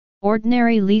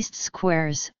Ordinary least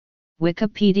squares,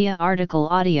 Wikipedia article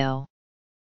audio.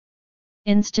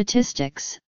 In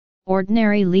statistics,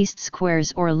 ordinary least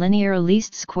squares or linear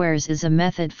least squares is a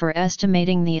method for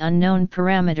estimating the unknown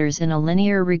parameters in a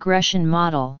linear regression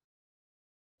model.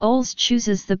 OLS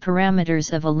chooses the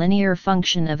parameters of a linear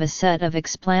function of a set of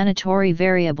explanatory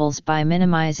variables by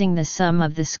minimizing the sum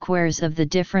of the squares of the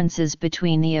differences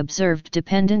between the observed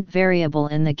dependent variable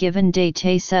in the given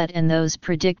dataset and those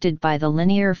predicted by the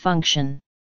linear function.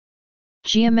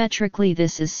 Geometrically,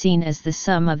 this is seen as the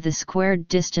sum of the squared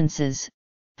distances,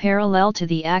 parallel to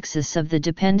the axis of the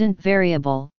dependent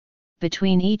variable,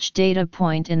 between each data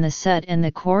point in the set and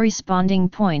the corresponding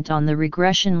point on the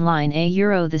regression line.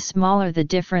 The smaller the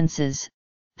differences,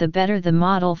 the better the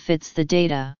model fits the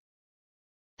data.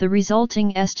 The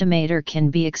resulting estimator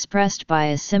can be expressed by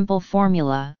a simple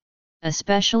formula,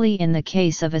 especially in the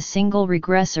case of a single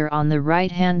regressor on the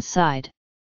right-hand side.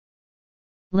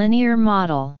 Linear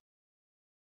model.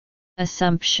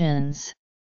 Assumptions.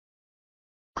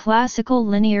 Classical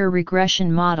linear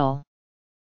regression model.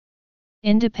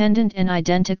 Independent and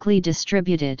identically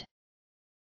distributed.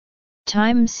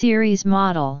 Time series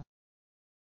model.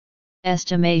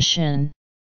 Estimation.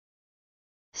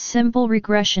 Simple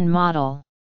regression model.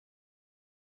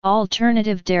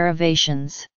 Alternative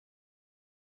derivations.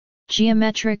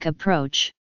 Geometric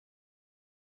approach.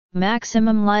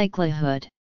 Maximum likelihood.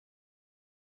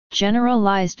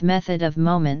 Generalized method of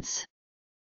moments.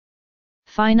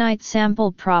 Finite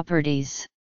sample properties.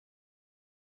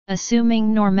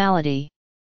 Assuming normality.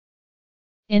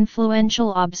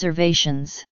 Influential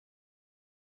observations.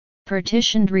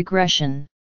 Partitioned regression.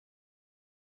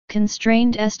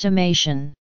 Constrained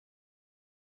estimation.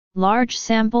 Large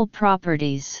sample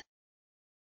properties.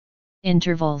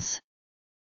 Intervals.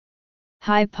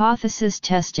 Hypothesis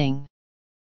testing.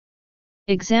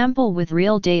 Example with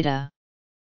real data.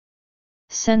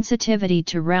 Sensitivity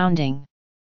to rounding.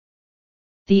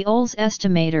 The OLS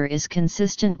estimator is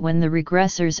consistent when the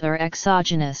regressors are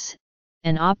exogenous,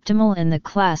 and optimal in the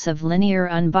class of linear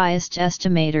unbiased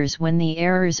estimators when the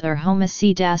errors are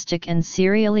homoscedastic and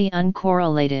serially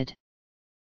uncorrelated.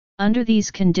 Under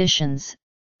these conditions,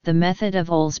 the method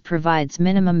of OLS provides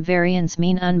minimum variance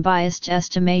mean unbiased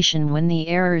estimation when the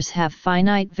errors have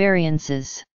finite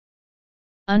variances.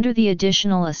 Under the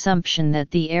additional assumption that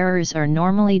the errors are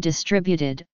normally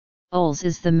distributed, OLS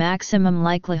is the maximum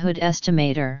likelihood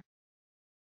estimator.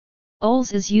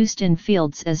 OLS is used in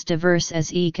fields as diverse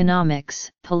as economics,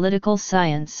 political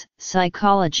science,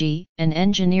 psychology, and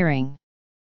engineering.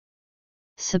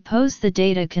 Suppose the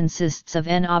data consists of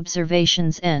n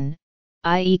observations n,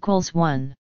 I equals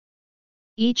 1.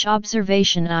 Each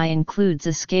observation I includes a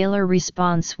scalar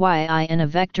response yi and a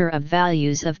vector of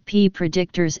values of p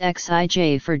predictors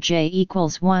xij for j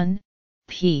equals 1,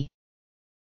 p.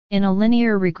 In a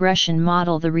linear regression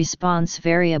model, the response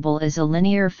variable is a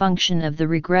linear function of the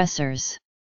regressors.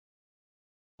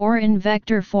 Or in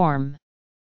vector form,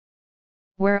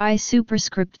 where I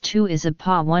superscript 2 is a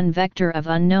PA1 vector of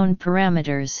unknown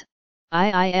parameters,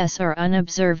 IIS are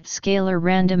unobserved scalar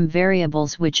random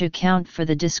variables which account for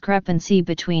the discrepancy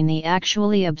between the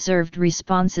actually observed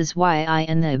responses yi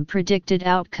and the predicted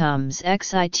outcomes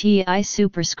xit. I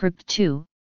superscript 2,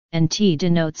 and T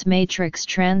denotes matrix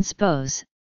transpose,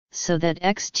 so that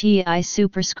xti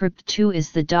superscript 2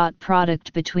 is the dot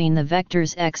product between the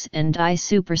vectors x and I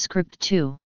superscript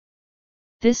 2.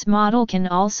 This model can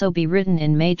also be written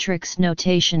in matrix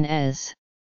notation as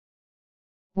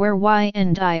where y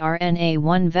and I are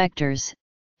NA1 vectors,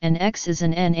 and x is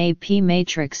an NAP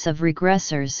matrix of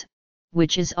regressors,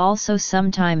 which is also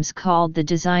sometimes called the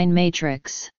design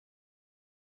matrix.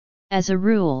 As a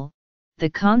rule, the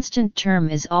constant term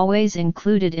is always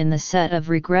included in the set of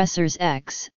regressors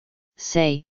x,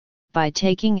 say, by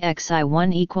taking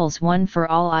xi1 equals 1 for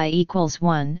all I equals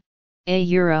 1,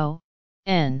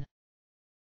 n.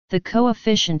 The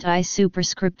coefficient I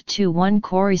superscript 2 1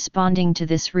 corresponding to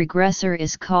this regressor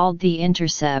is called the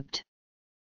intercept.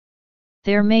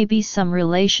 There may be some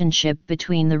relationship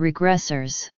between the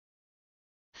regressors.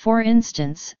 For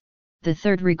instance, the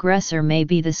third regressor may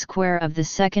be the square of the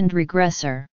second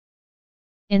regressor.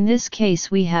 In this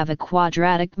case we have a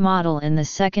quadratic model in the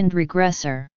second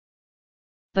regressor.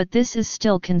 But this is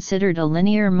still considered a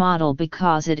linear model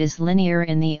because it is linear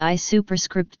in the I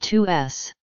superscript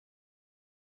 2s.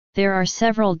 There are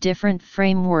several different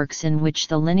frameworks in which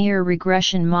the linear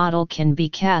regression model can be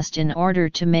cast in order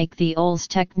to make the OLS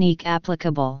technique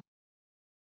applicable.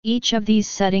 Each of these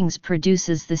settings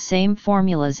produces the same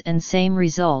formulas and same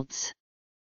results.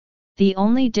 The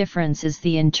only difference is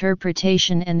the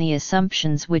interpretation and the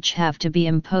assumptions which have to be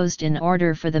imposed in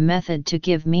order for the method to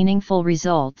give meaningful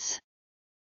results.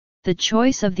 The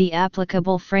choice of the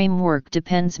applicable framework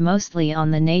depends mostly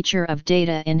on the nature of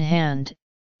data in hand,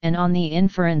 and on the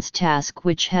inference task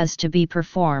which has to be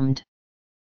performed.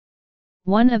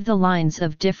 One of the lines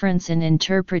of difference in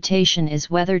interpretation is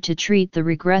whether to treat the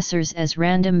regressors as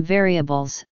random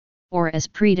variables, or as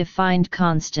predefined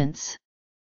constants.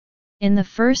 In the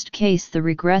first case, the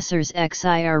regressors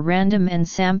xi are random and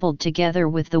sampled together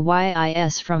with the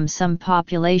yis from some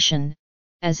population,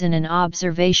 as in an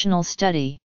observational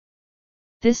study.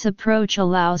 This approach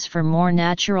allows for more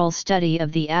natural study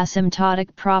of the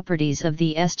asymptotic properties of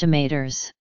the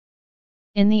estimators.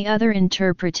 In the other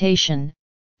interpretation,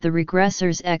 the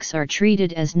regressors x are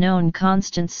treated as known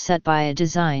constants set by a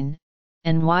design,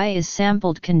 and y is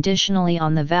sampled conditionally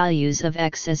on the values of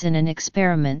x as in an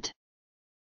experiment.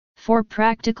 For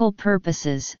practical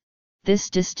purposes, this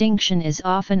distinction is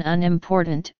often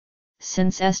unimportant,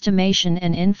 since estimation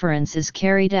and inference is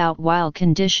carried out while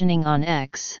conditioning on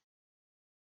x.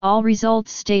 All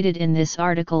results stated in this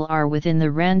article are within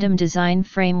the random design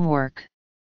framework.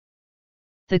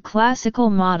 The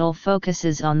classical model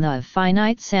focuses on the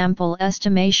finite sample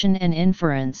estimation and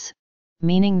inference,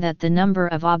 meaning that the number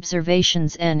of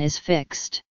observations n is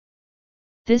fixed.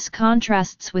 This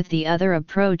contrasts with the other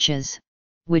approaches,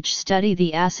 which study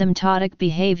the asymptotic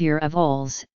behavior of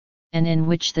OLS, and in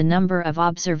which the number of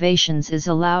observations is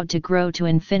allowed to grow to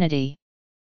infinity.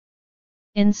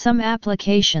 In some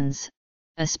applications,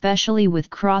 especially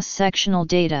with cross-sectional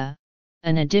data,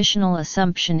 an additional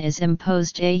assumption is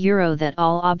imposed that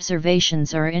all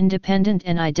observations are independent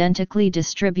and identically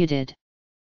distributed.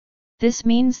 This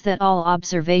means that all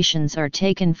observations are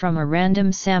taken from a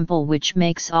random sample, which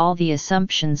makes all the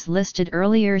assumptions listed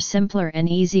earlier simpler and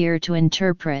easier to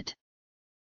interpret.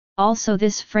 Also,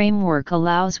 this framework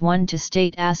allows one to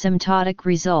state asymptotic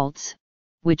results,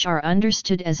 which are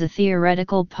understood as a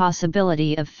theoretical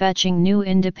possibility of fetching new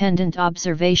independent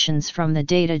observations from the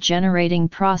data generating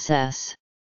process.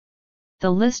 The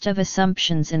list of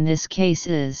assumptions in this case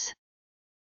is: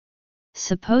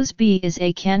 suppose B is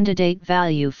a candidate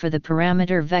value for the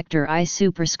parameter vector I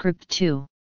superscript 2.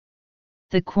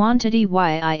 The quantity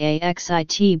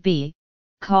yiaxitb,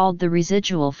 called the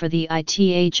residual for the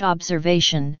ith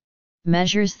observation,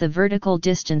 measures the vertical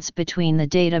distance between the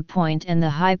data point and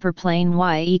the hyperplane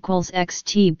y equals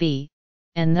xtb,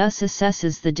 and thus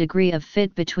assesses the degree of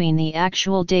fit between the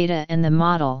actual data and the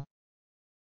model.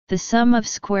 The sum of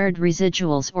squared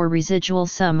residuals or residual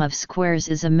sum of squares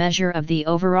is a measure of the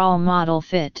overall model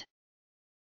fit,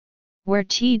 where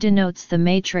T denotes the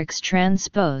matrix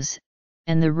transpose,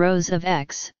 and the rows of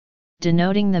X,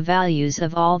 denoting the values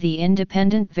of all the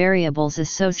independent variables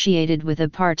associated with a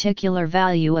particular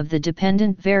value of the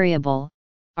dependent variable,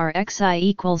 are xi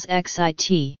equals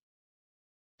xit.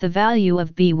 The value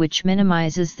of B which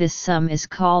minimizes this sum is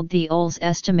called the OLS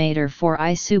estimator for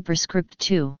I superscript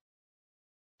 2.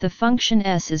 The function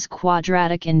S is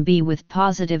quadratic in B with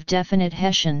positive definite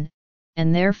Hessian,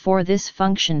 and therefore this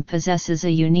function possesses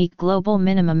a unique global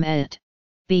minimum at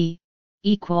B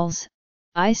equals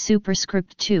I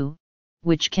superscript 2,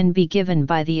 which can be given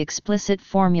by the explicit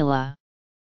formula,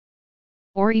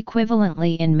 or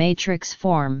equivalently in matrix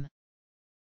form.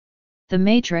 The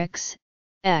matrix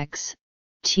X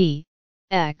T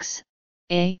X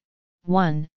A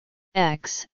 1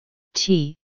 X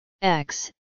T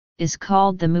X is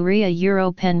called the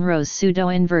Muria-Penrose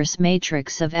pseudo-inverse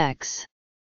matrix of X.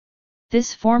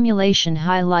 This formulation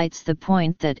highlights the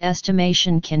point that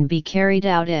estimation can be carried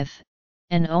out if,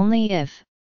 and only if,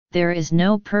 there is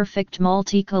no perfect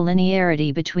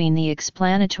multicollinearity between the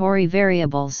explanatory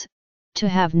variables, to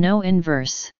have no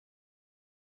inverse.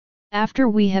 After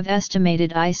we have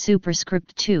estimated I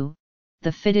superscript 2,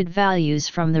 the fitted values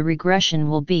from the regression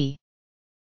will be: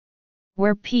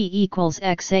 where P equals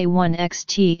xa1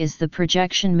 xt is the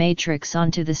projection matrix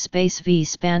onto the space V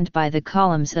spanned by the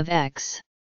columns of X.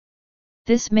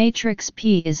 This matrix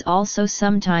P is also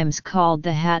sometimes called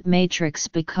the hat matrix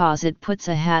because it puts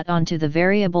a hat onto the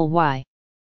variable Y.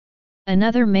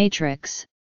 Another matrix,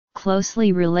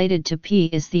 closely related to P,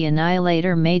 is the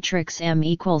annihilator matrix M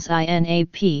equals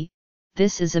INAP.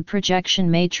 This is a projection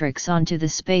matrix onto the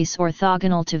space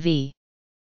orthogonal to V.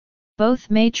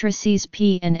 Both matrices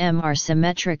P and M are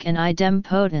symmetric and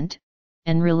idempotent,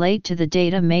 and relate to the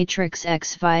data matrix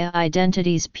X via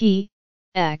identities P,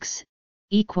 X,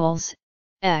 equals,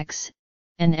 X,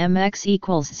 and Mx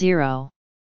equals 0.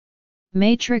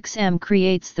 Matrix M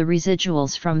creates the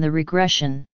residuals from the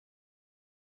regression.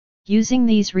 Using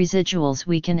these residuals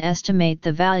we can estimate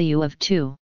the value of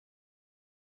 2.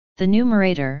 The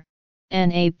numerator,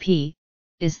 NAP,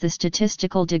 is the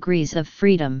statistical degrees of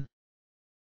freedom.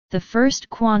 The first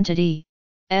quantity,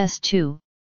 S2,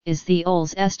 is the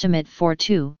Ol's estimate for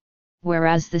 2,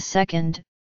 whereas the second,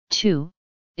 2,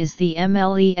 is the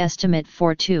MLE estimate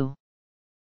for 2.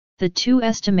 The two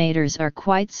estimators are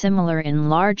quite similar in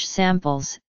large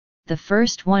samples. The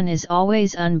first one is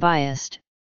always unbiased,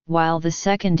 while the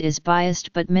second is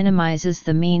biased but minimizes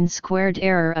the mean squared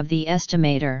error of the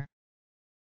estimator.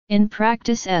 In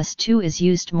practice, S2 is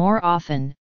used more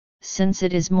often, since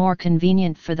it is more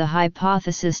convenient for the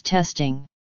hypothesis testing.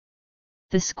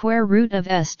 The square root of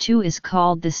S2 is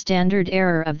called the standard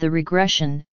error of the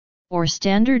regression, or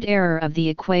standard error of the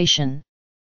equation.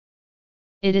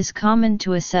 It is common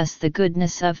to assess the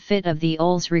goodness of fit of the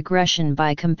Ol's regression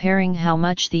by comparing how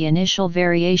much the initial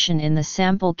variation in the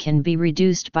sample can be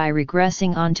reduced by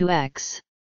regressing onto X.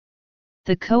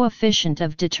 The coefficient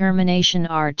of determination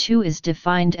R2 is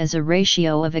defined as a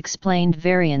ratio of explained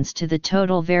variance to the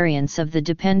total variance of the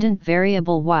dependent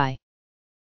variable Y,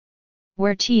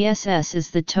 where TSS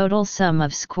is the total sum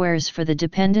of squares for the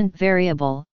dependent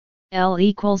variable, L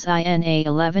equals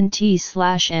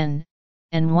INA11T/n,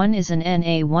 and 1 is an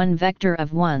NA1 vector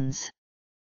of ones.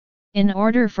 In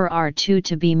order for R2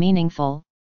 to be meaningful,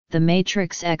 the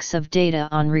matrix X of data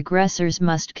on regressors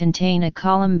must contain a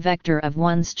column vector of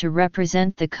ones to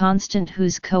represent the constant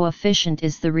whose coefficient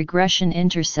is the regression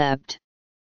intercept.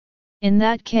 In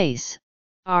that case,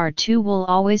 R2 will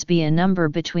always be a number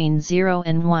between 0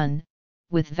 and 1,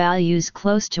 with values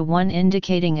close to 1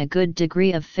 indicating a good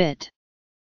degree of fit.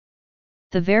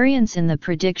 The variance in the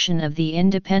prediction of the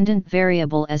independent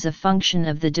variable as a function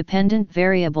of the dependent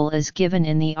variable is given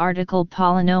in the article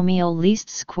polynomial least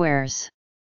squares.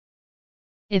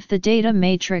 If the data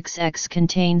matrix X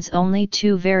contains only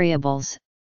two variables,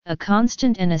 a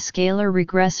constant and a scalar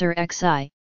regressor xi,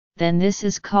 then this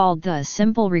is called the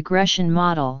simple regression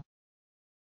model.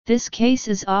 This case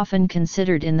is often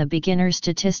considered in the beginner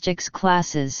statistics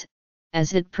classes,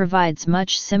 as it provides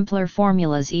much simpler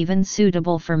formulas even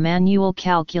suitable for manual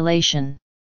calculation.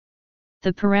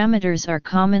 The parameters are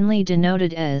commonly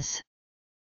denoted as.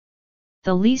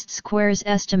 The least squares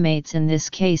estimates in this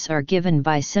case are given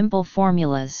by simple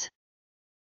formulas,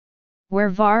 where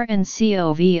var and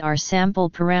COV are sample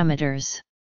parameters.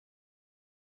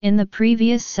 In the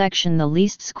previous section, the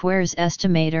least squares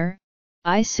estimator,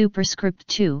 I superscript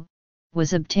 2,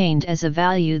 was obtained as a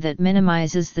value that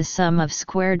minimizes the sum of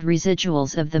squared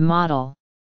residuals of the model.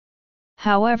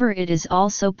 However, it is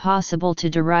also possible to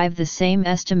derive the same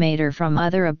estimator from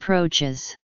other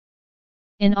approaches.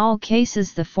 In all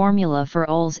cases, the formula for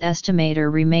Ol's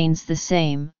estimator remains the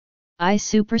same, I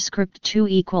superscript 2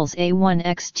 equals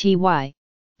A1xty,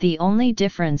 the only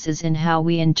difference is in how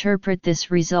we interpret this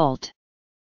result.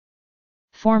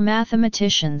 For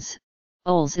mathematicians,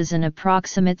 Ol's is an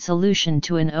approximate solution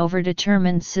to an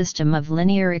overdetermined system of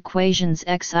linear equations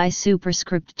xi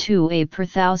superscript 2a per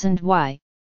thousand y,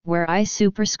 where I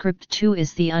superscript 2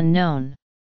 is the unknown.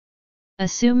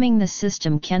 Assuming the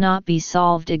system cannot be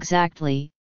solved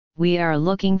exactly, we are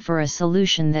looking for a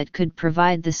solution that could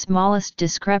provide the smallest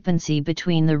discrepancy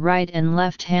between the right and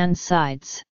left-hand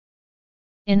sides.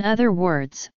 In other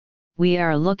words, we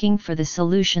are looking for the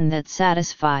solution that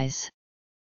satisfies.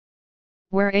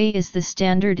 Where A is the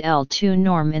standard L2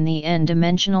 norm in the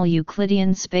n-dimensional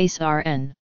Euclidean space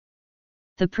Rn.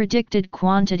 The predicted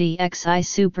quantity xi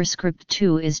superscript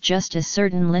 2 is just a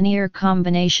certain linear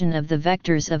combination of the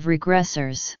vectors of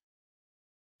regressors.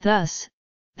 Thus,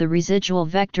 the residual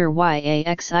vector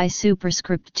YAXI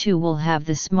superscript 2 will have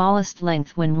the smallest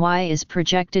length when Y is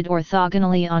projected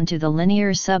orthogonally onto the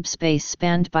linear subspace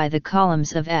spanned by the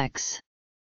columns of X.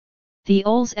 The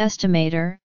Ol's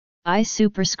estimator, I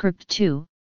superscript 2,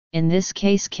 in this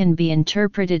case can be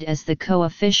interpreted as the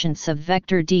coefficients of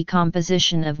vector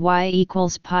decomposition of Y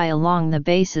equals pi along the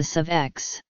basis of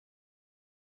X.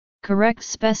 Correct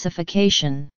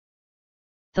specification.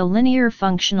 The linear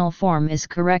functional form is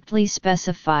correctly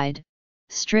specified,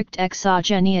 strict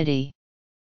exogeneity.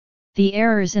 The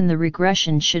errors in the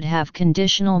regression should have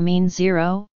conditional mean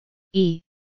 0, e,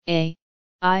 a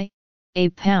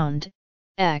pound,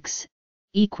 x,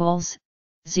 equals,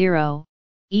 0,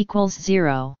 equals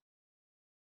 0.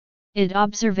 Id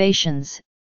observations,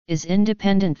 is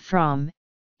independent from,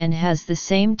 and has the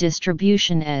same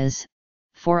distribution as,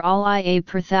 for all IA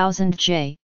per thousand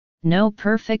j, no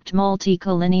perfect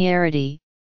multicollinearity,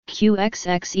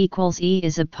 Qxx equals E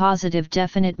is a positive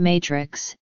definite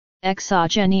matrix,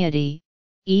 exogeneity,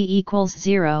 E equals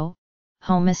 0,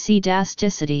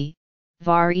 homoscedasticity,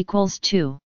 var equals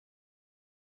 2.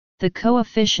 The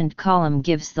coefficient column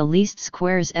gives the least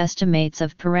squares estimates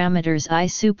of parameters I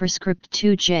superscript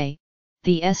 2j.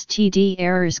 The STD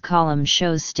errors column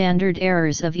shows standard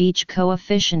errors of each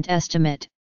coefficient estimate,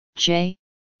 j,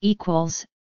 equals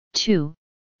 2,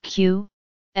 q,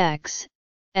 x,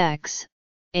 x,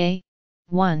 a,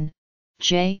 1,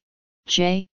 j,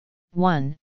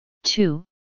 1, 2,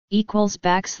 equals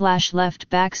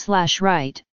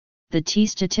 \left\right. The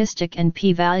t-statistic and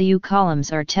p-value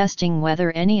columns are testing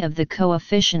whether any of the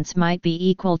coefficients might be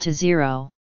equal to 0.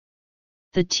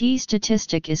 The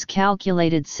t-statistic is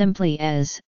calculated simply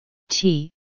as t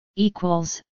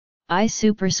equals I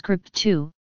superscript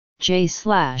 2 j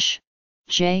slash.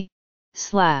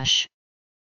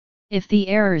 If the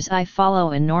errors I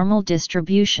follow a normal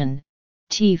distribution,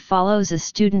 t follows a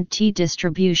student t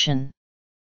distribution.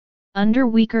 Under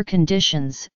weaker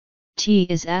conditions, t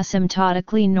is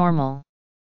asymptotically normal.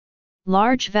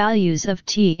 Large values of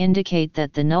t indicate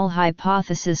that the null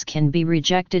hypothesis can be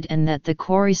rejected and that the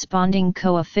corresponding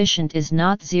coefficient is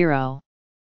not 0.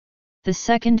 The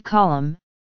second column,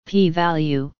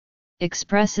 p-value,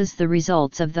 expresses the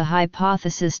results of the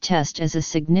hypothesis test as a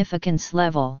significance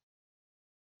level.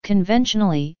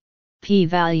 Conventionally,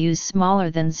 p-values smaller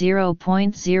than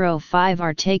 0.05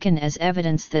 are taken as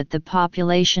evidence that the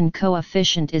population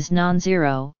coefficient is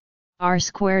non-zero.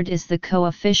 R² is the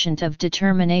coefficient of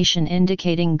determination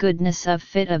indicating goodness of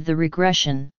fit of the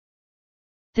regression.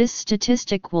 This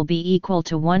statistic will be equal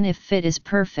to 1 if fit is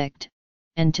perfect,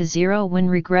 and to 0 when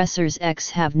regressors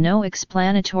X have no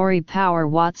explanatory power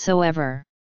whatsoever.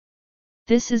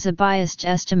 This is a biased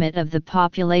estimate of the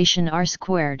population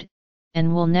R²,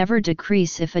 and will never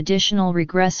decrease if additional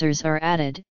regressors are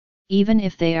added, even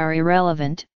if they are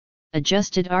irrelevant.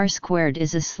 Adjusted R²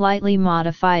 is a slightly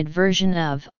modified version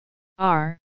of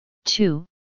R2,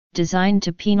 designed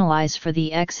to penalize for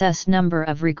the excess number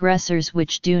of regressors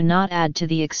which do not add to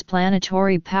the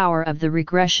explanatory power of the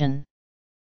regression.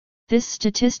 This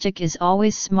statistic is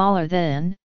always smaller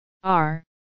than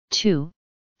R2,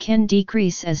 can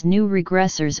decrease as new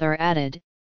regressors are added,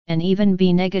 and even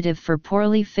be negative for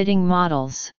poorly fitting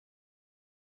models.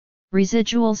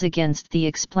 Residuals against the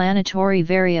explanatory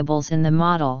variables in the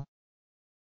model.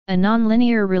 A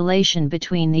nonlinear relation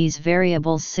between these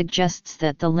variables suggests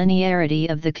that the linearity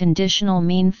of the conditional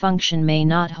mean function may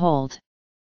not hold.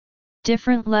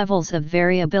 Different levels of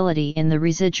variability in the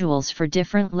residuals for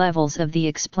different levels of the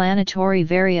explanatory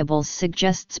variables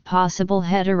suggests possible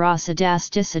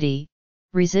heteroscedasticity,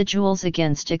 residuals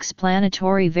against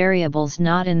explanatory variables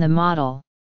not in the model.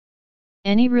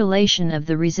 Any relation of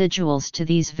the residuals to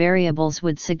these variables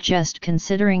would suggest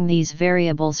considering these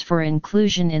variables for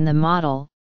inclusion in the model.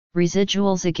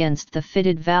 Residuals against the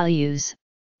fitted values,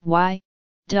 y,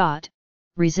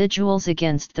 residuals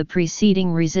against the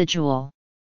preceding residual.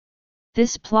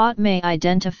 This plot may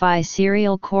identify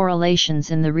serial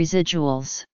correlations in the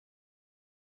residuals.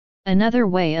 Another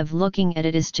way of looking at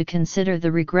it is to consider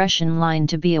the regression line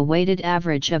to be a weighted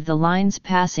average of the lines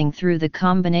passing through the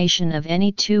combination of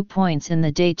any 2 points in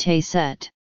the dataset.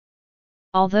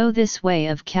 Although this way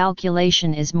of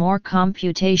calculation is more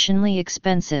computationally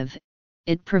expensive,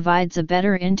 it provides a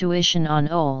better intuition on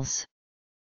OLS.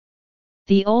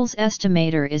 The OLS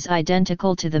estimator is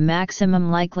identical to the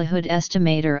maximum likelihood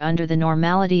estimator under the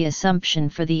normality assumption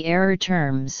for the error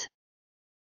terms.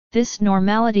 This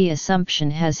normality assumption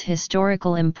has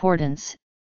historical importance,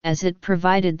 as it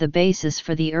provided the basis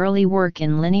for the early work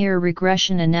in linear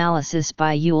regression analysis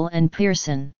by Ewell and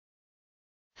Pearson.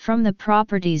 From the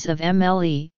properties of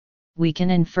MLE, we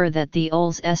can infer that the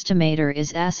OLS estimator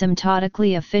is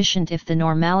asymptotically efficient if the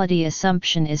normality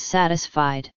assumption is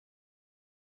satisfied.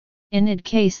 In id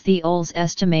case, the OLS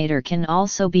estimator can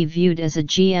also be viewed as a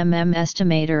GMM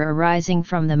estimator arising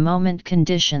from the moment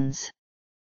conditions.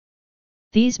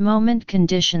 These moment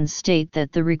conditions state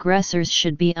that the regressors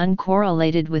should be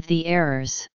uncorrelated with the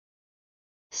errors.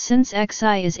 Since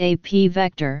xi is a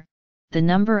p-vector, the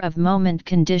number of moment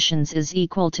conditions is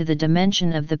equal to the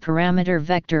dimension of the parameter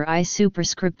vector I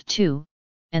superscript 2,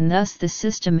 and thus the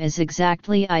system is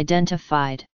exactly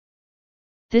identified.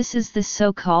 This is the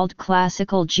so-called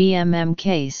classical GMM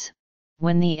case,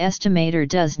 when the estimator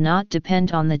does not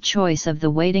depend on the choice of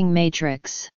the weighting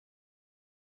matrix.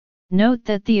 Note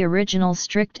that the original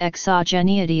strict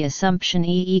exogeneity assumption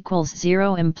E equals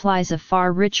 0 implies a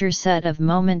far richer set of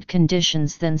moment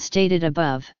conditions than stated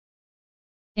above.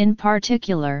 In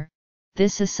particular,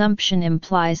 this assumption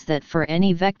implies that for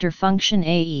any vector function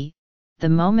AE, the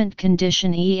moment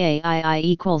condition EAII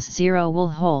equals 0 will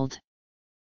hold.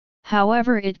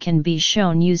 However, it can be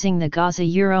shown using the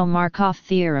Gauss-Euro-Markov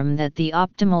theorem that the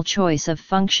optimal choice of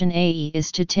function AE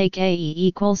is to take AE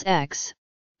equals x,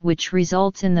 which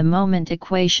results in the moment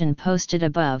equation posted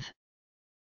above.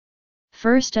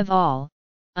 First of all,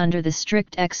 under the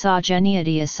strict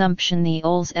exogeneity assumption, the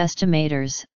OLS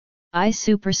estimators, I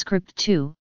superscript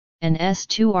 2, and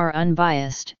S2 are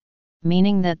unbiased,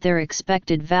 meaning that their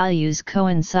expected values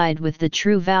coincide with the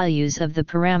true values of the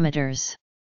parameters.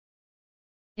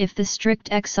 If the strict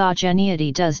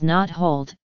exogeneity does not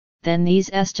hold, then these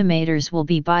estimators will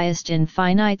be biased in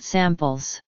finite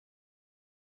samples.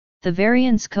 The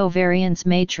variance-covariance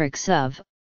matrix of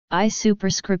I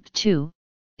superscript 2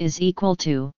 is equal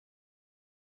to.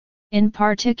 In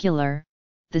particular,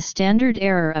 the standard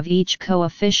error of each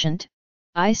coefficient,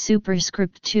 I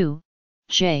superscript 2,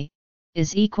 j,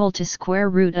 is equal to square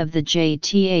root of the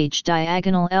jth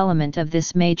diagonal element of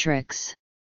this matrix.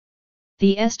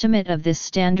 The estimate of this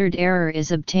standard error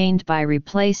is obtained by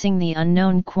replacing the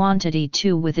unknown quantity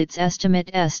 2 with its estimate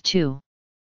S2.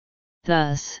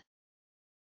 Thus,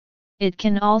 it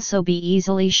can also be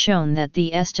easily shown that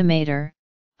the estimator,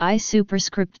 I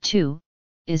superscript 2,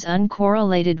 is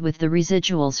uncorrelated with the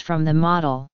residuals from the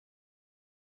model.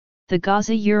 The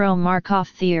Gauss-Euro-Markov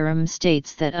theorem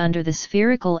states that under the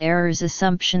spherical errors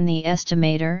assumption, the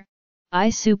estimator, I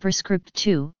superscript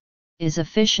 2, is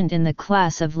efficient in the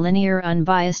class of linear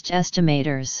unbiased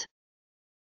estimators.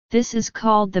 This is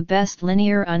called the best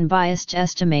linear unbiased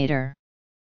estimator.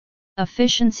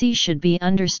 Efficiency should be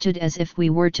understood as if we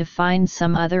were to find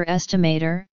some other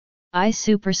estimator, I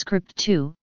superscript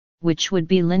 2, which would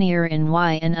be linear in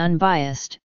Y and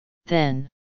unbiased, then.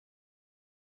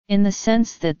 In the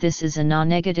sense that this is a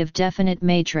non-negative definite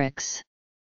matrix.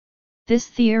 This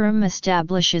theorem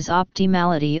establishes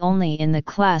optimality only in the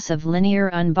class of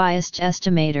linear unbiased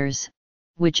estimators,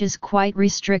 which is quite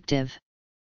restrictive.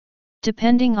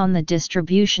 Depending on the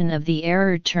distribution of the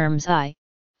error terms I,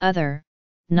 other,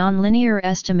 nonlinear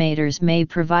estimators may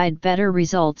provide better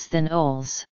results than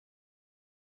OLS.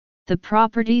 The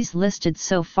properties listed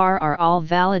so far are all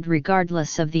valid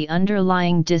regardless of the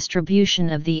underlying distribution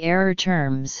of the error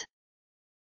terms.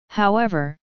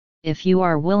 However, if you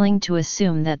are willing to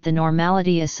assume that the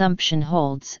normality assumption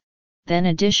holds, then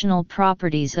additional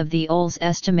properties of the OLS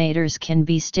estimators can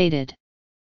be stated.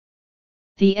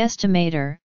 The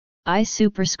estimator, I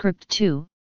superscript 2,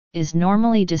 is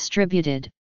normally distributed,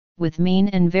 with mean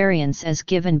and variance as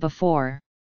given before.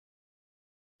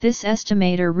 This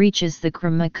estimator reaches the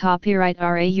copyright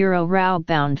Euro-Rao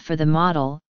bound for the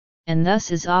model, and thus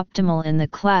is optimal in the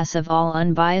class of all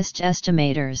unbiased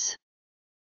estimators.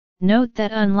 Note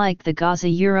that unlike the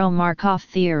Gauss-Euro-Markov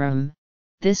theorem,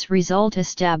 this result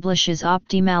establishes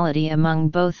optimality among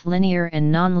both linear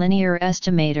and nonlinear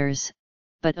estimators,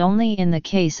 but only in the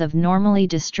case of normally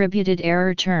distributed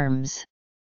error terms.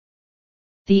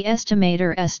 The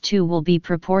estimator S2 will be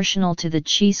proportional to the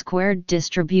chi-squared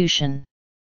distribution.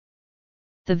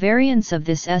 The variance of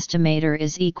this estimator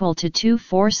is equal to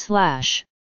 2/4/,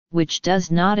 which does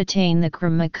not attain the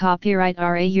copyright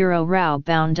Euro-Rao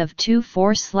bound of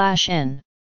 2/4/n.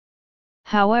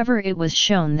 However, it was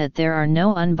shown that there are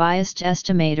no unbiased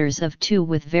estimators of 2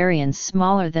 with variance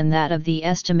smaller than that of the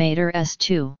estimator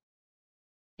S2.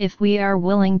 If we are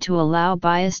willing to allow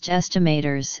biased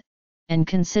estimators, and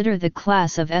consider the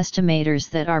class of estimators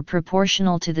that are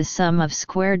proportional to the sum of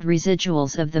squared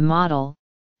residuals of the model,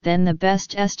 then the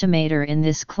best estimator in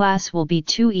this class will be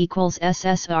 2 equals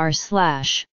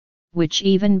SSR/, which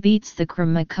even beats the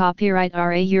copyright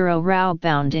Euro-Rao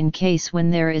bound in case when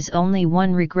there is only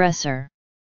one regressor.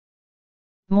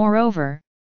 Moreover,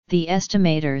 the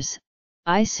estimators,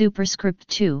 I superscript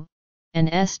 2, and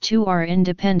S2 are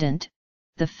independent,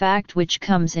 the fact which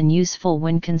comes in useful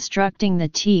when constructing the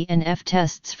T and F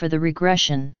tests for the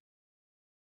regression.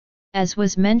 As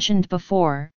was mentioned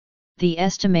before, the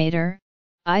estimator,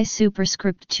 I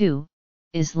superscript 2,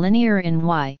 is linear in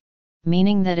Y,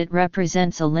 meaning that it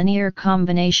represents a linear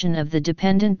combination of the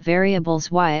dependent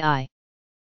variables yi.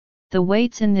 The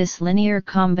weights in this linear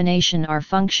combination are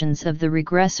functions of the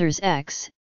regressors x,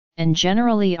 and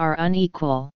generally are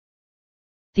unequal.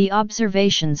 The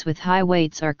observations with high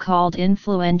weights are called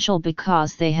influential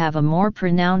because they have a more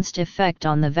pronounced effect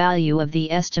on the value of the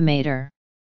estimator.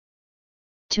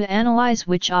 To analyze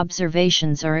which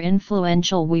observations are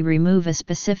influential, we remove a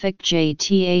specific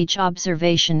JTH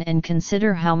observation and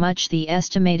consider how much the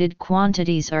estimated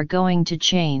quantities are going to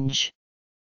change.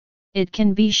 It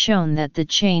can be shown that the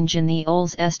change in the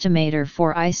OLS estimator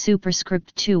for I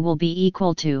superscript 2 will be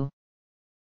equal to,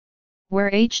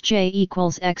 where Hj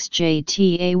equals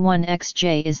xjta1,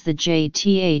 xj is the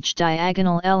JTH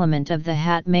diagonal element of the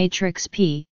hat matrix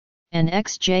P, and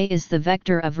xj is the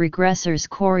vector of regressors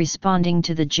corresponding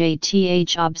to the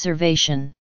JTH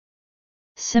observation.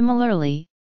 Similarly,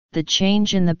 the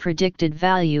change in the predicted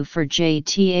value for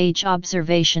jth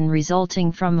observation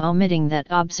resulting from omitting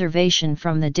that observation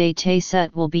from the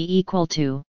dataset will be equal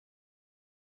to.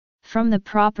 From the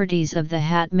properties of the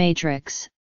hat matrix,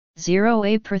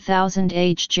 0 per thousand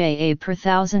Hj per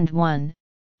thousand 1,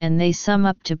 and they sum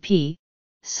up to p,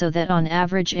 so that on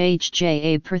average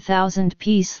Hj per thousand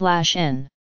p/n.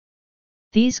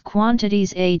 These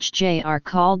quantities Hj are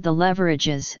called the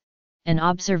leverages, and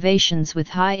observations with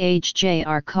high Hj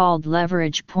are called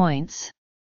leverage points.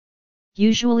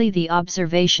 Usually the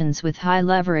observations with high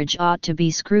leverage ought to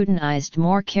be scrutinized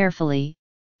more carefully,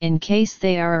 in case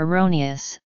they are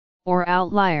erroneous, or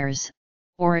outliers,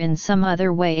 or in some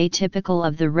other way atypical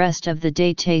of the rest of the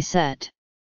dataset.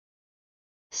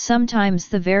 Sometimes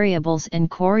the variables and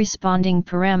corresponding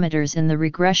parameters in the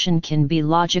regression can be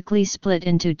logically split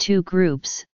into two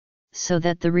groups, so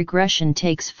that the regression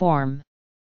takes form.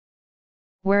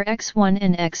 Where x1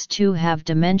 and x2 have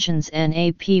dimensions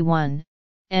NAP1,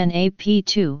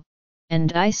 NAP2,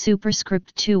 and I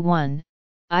superscript 21,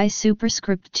 I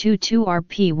superscript 22 are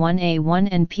P1A1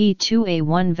 and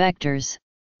P2A1 vectors,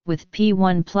 with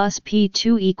P1 plus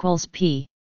P2 equals P.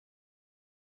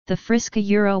 The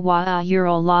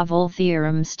Friske-Wa-Laval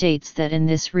theorem states that in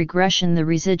this regression the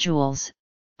residuals,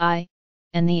 I,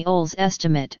 and the Ol's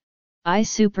estimate, I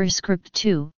superscript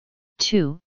 2,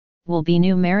 will be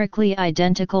numerically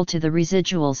identical to the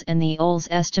residuals and the Ol's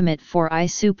estimate for I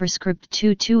superscript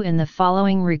 2 in the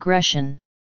following regression.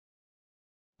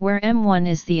 Where M1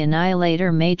 is the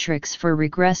annihilator matrix for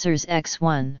regressors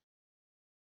X1.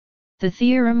 The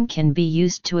theorem can be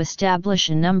used to establish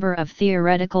a number of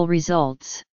theoretical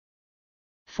results.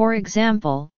 For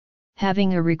example,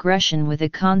 having a regression with a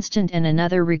constant and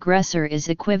another regressor is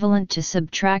equivalent to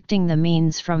subtracting the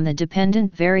means from the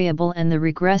dependent variable and the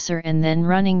regressor and then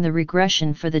running the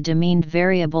regression for the demeaned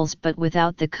variables but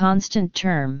without the constant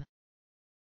term.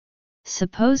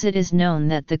 Suppose it is known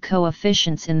that the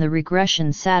coefficients in the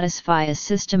regression satisfy a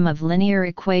system of linear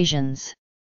equations.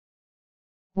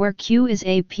 Where Q is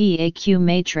a PAQ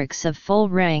matrix of full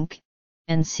rank,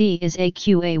 and C is a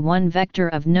QA1 vector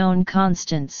of known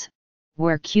constants,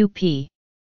 where QP.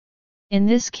 In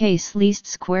this case least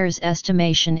squares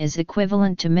estimation is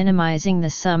equivalent to minimizing the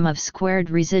sum of squared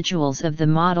residuals of the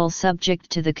model subject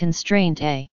to the constraint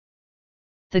A.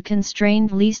 The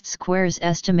constrained least squares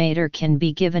estimator can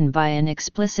be given by an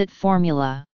explicit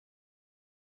formula.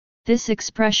 This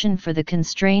expression for the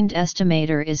constrained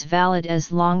estimator is valid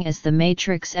as long as the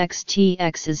matrix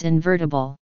XTX is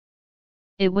invertible.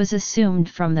 It was assumed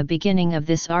from the beginning of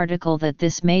this article that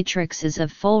this matrix is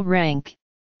of full rank,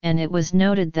 and it was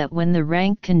noted that when the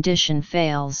rank condition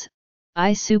fails,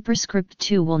 I superscript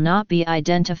 2 will not be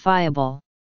identifiable.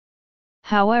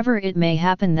 However, it may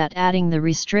happen that adding the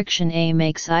restriction A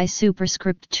makes I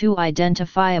superscript 2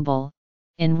 identifiable,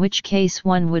 in which case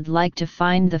one would like to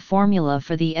find the formula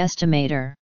for the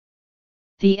estimator.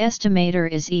 The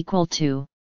estimator is equal to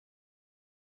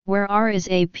where R is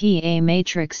a PA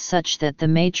matrix such that the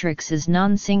matrix is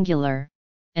non-singular,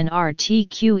 and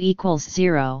RTQ equals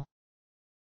 0.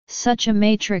 Such a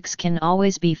matrix can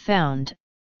always be found,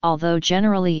 although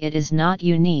generally it is not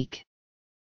unique.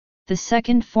 The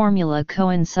second formula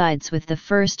coincides with the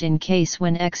first in case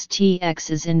when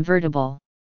XTX is invertible.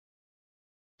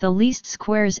 The least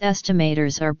squares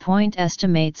estimators are point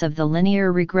estimates of the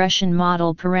linear regression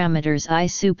model parameters I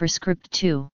superscript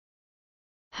 2.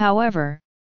 However,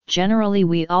 generally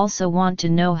we also want to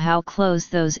know how close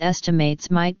those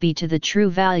estimates might be to the true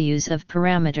values of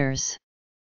parameters.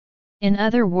 In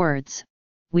other words,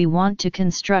 we want to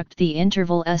construct the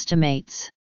interval estimates.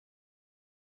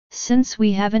 Since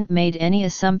we haven't made any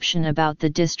assumption about the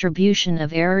distribution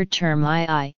of error term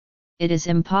II, it is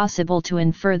impossible to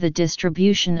infer the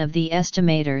distribution of the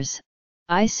estimators,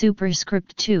 I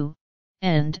superscript 2,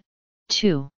 and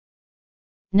 2.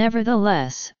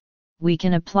 Nevertheless, we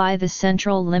can apply the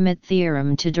central limit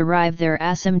theorem to derive their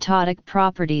asymptotic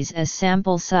properties as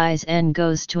sample size n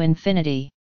goes to infinity.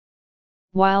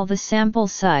 While the sample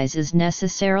size is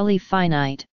necessarily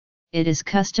finite, it is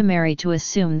customary to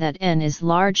assume that n is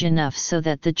large enough so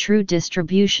that the true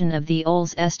distribution of the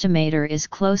Ol's estimator is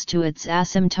close to its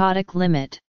asymptotic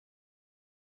limit.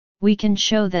 We can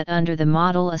show that under the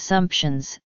model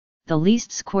assumptions, the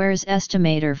least squares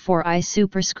estimator for I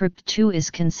superscript 2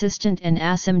 is consistent and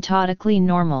asymptotically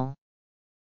normal.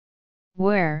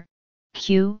 Where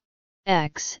Q,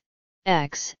 x,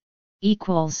 x,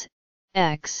 equals,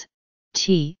 x,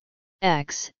 t,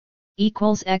 x,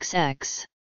 equals xx.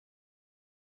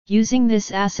 Using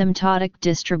this asymptotic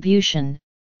distribution,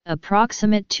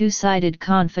 approximate two-sided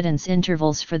confidence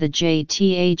intervals for the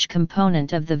jth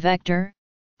component of the vector,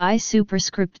 I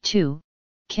superscript 2,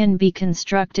 can be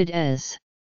constructed as,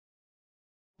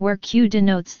 where Q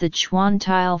denotes the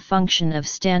quantile function of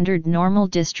standard normal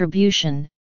distribution,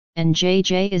 and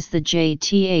Jj is the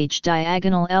jth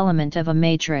diagonal element of a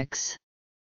matrix.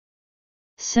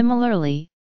 Similarly,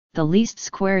 the least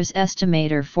squares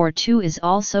estimator for 2 is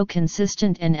also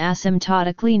consistent and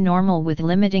asymptotically normal with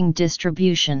limiting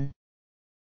distribution.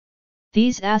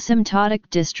 These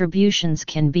asymptotic distributions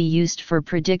can be used for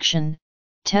prediction,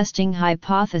 testing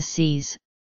hypotheses,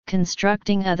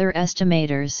 constructing other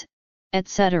estimators,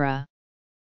 etc.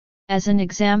 As an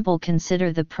example,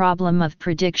 consider the problem of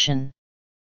prediction.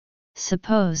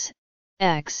 Suppose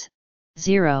x,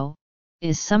 0,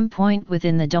 is some point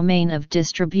within the domain of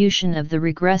distribution of the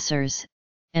regressors,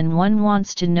 and one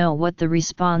wants to know what the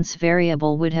response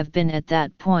variable would have been at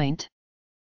that point.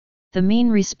 The mean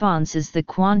response is the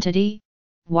quantity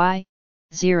y,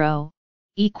 0,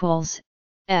 equals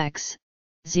x,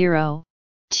 0,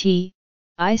 t,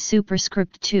 I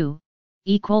superscript 2,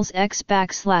 equals x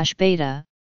backslash beta,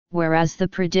 whereas the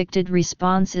predicted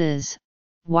response is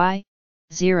y,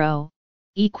 0,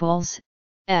 equals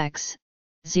x,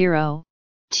 0,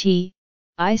 t,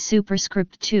 I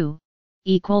superscript 2,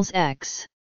 equals x.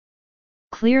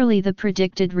 Clearly the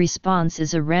predicted response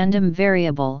is a random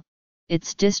variable,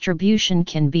 its distribution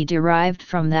can be derived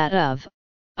from that of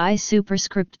I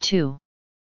superscript 2,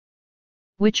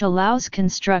 which allows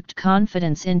construct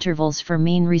confidence intervals for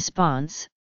mean response,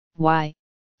 y,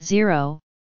 0,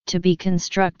 to be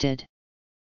constructed.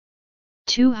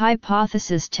 Two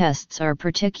hypothesis tests are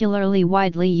particularly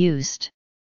widely used.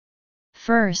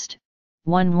 First,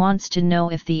 one wants to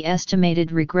know if the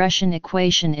estimated regression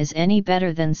equation is any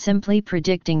better than simply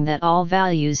predicting that all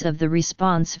values of the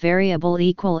response variable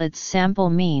equal its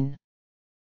sample mean.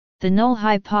 The null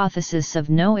hypothesis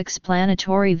of no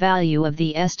explanatory value of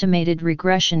the estimated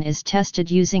regression is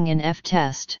tested using an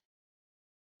f-test.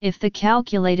 If the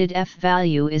calculated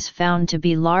f-value is found to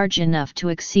be large enough to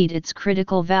exceed its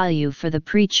critical value for the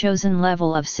pre-chosen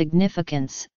level of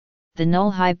significance, the null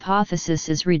hypothesis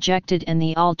is rejected and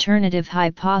the alternative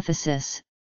hypothesis,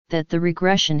 that the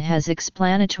regression has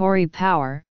explanatory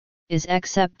power, is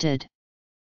accepted.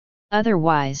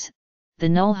 Otherwise, the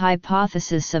null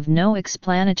hypothesis of no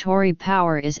explanatory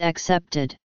power is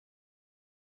accepted.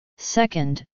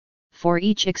 Second, for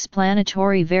each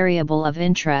explanatory variable of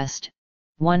interest,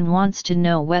 one wants to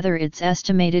know whether its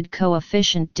estimated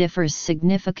coefficient differs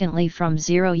significantly from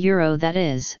 0, that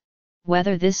is,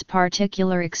 whether this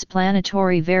particular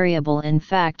explanatory variable in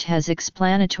fact has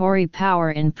explanatory power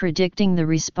in predicting the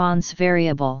response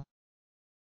variable.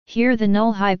 Here the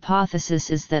null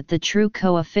hypothesis is that the true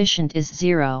coefficient is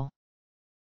 0.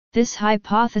 This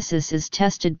hypothesis is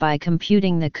tested by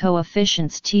computing the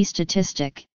coefficient's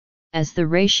t-statistic, as the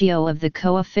ratio of the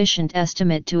coefficient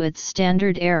estimate to its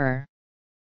standard error.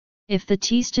 If the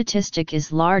t-statistic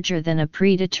is larger than a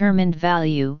predetermined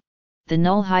value, the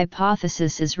null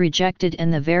hypothesis is rejected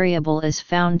and the variable is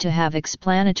found to have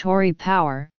explanatory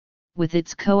power, with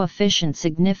its coefficient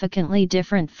significantly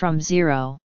different from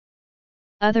 0.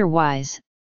 Otherwise,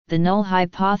 the null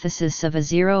hypothesis of a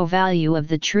 0 value of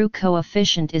the true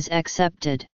coefficient is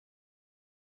accepted.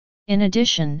 In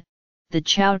addition, the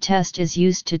Chow test is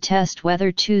used to test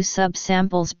whether two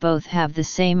subsamples both have the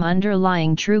same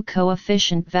underlying true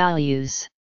coefficient values.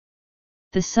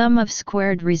 The sum of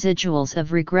squared residuals of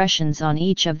regressions on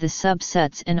each of the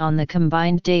subsets and on the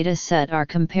combined data set are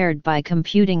compared by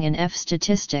computing an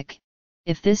f-statistic.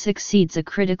 If this exceeds a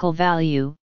critical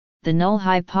value, the null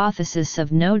hypothesis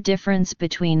of no difference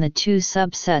between the two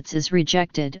subsets is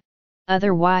rejected,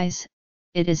 otherwise,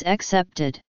 it is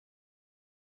accepted.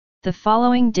 The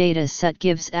following data set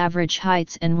gives average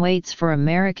heights and weights for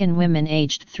American women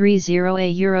aged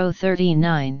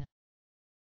 30–39.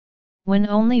 When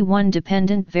only one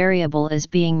dependent variable is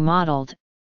being modeled,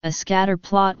 a scatter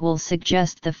plot will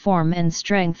suggest the form and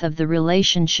strength of the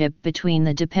relationship between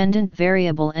the dependent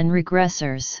variable and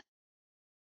regressors.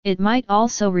 It might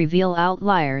also reveal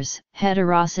outliers,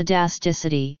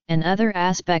 heteroscedasticity, and other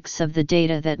aspects of the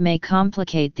data that may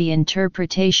complicate the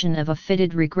interpretation of a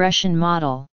fitted regression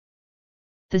model.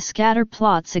 The scatter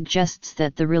plot suggests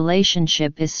that the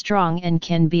relationship is strong and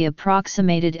can be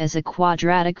approximated as a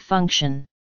quadratic function.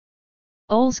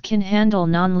 OLS can handle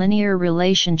nonlinear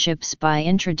relationships by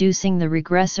introducing the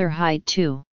regressor height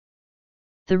too.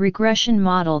 The regression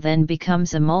model then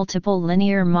becomes a multiple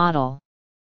linear model.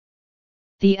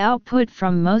 The output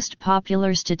from most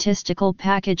popular statistical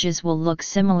packages will look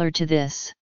similar to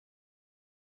this.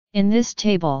 In this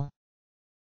table,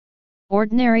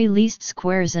 Ordinary least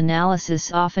squares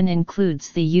analysis often includes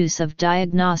the use of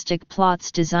diagnostic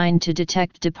plots designed to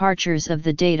detect departures of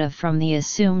the data from the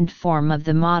assumed form of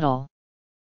the model.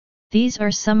 These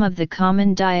are some of the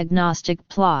common diagnostic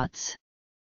plots.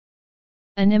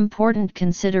 An important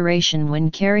consideration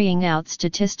when carrying out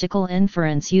statistical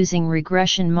inference using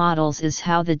regression models is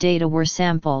how the data were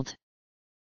sampled.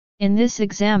 In this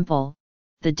example,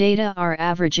 the data are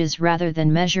averages rather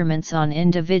than measurements on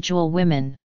individual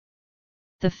women.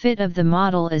 The fit of the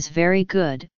model is very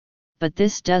good, but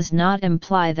this does not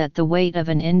imply that the weight of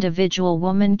an individual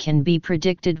woman can be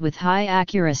predicted with high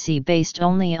accuracy based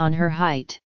only on her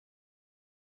height.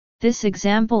 This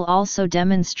example also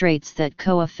demonstrates that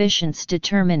coefficients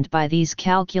determined by these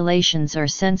calculations are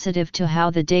sensitive to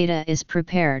how the data is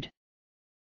prepared.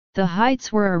 The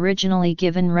heights were originally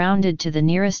given rounded to the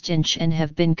nearest inch and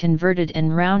have been converted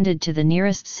and rounded to the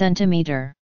nearest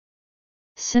centimeter.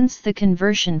 Since the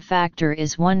conversion factor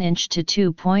is 1 inch to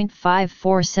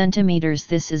 2.54 centimeters,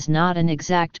 this is not an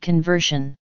exact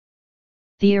conversion.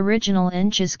 The original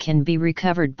inches can be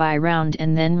recovered by round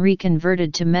and then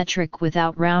reconverted to metric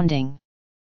without rounding.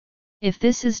 If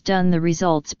this is done, the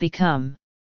results become.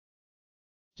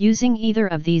 Using either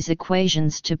of these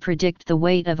equations to predict the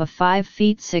weight of a 5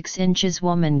 feet 6 inches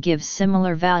woman gives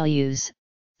similar values,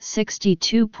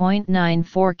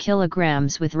 62.94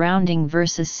 kilograms with rounding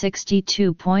versus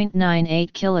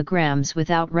 62.98 kilograms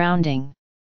without rounding.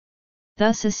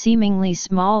 Thus, a seemingly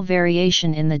small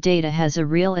variation in the data has a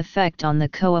real effect on the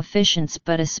coefficients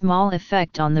but a small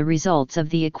effect on the results of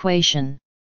the equation.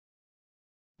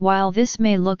 While this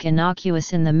may look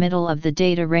innocuous in the middle of the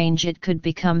data range, it could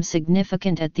become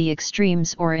significant at the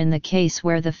extremes or in the case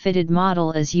where the fitted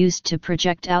model is used to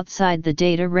project outside the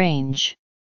data range.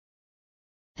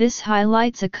 This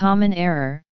highlights a common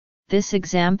error. This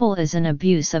example is an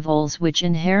abuse of OLS, which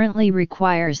inherently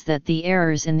requires that the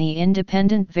errors in the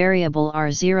independent variable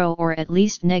are zero or at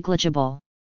least negligible.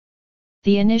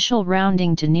 The initial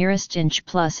rounding to nearest inch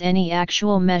plus any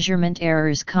actual measurement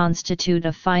errors constitute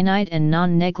a finite and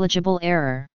non-negligible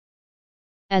error.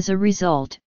 As a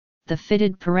result, the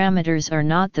fitted parameters are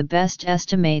not the best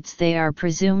estimates they are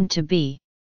presumed to be.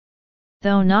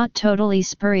 Though not totally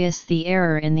spurious, the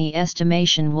error in the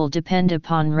estimation will depend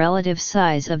upon relative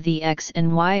size of the x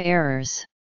and y errors.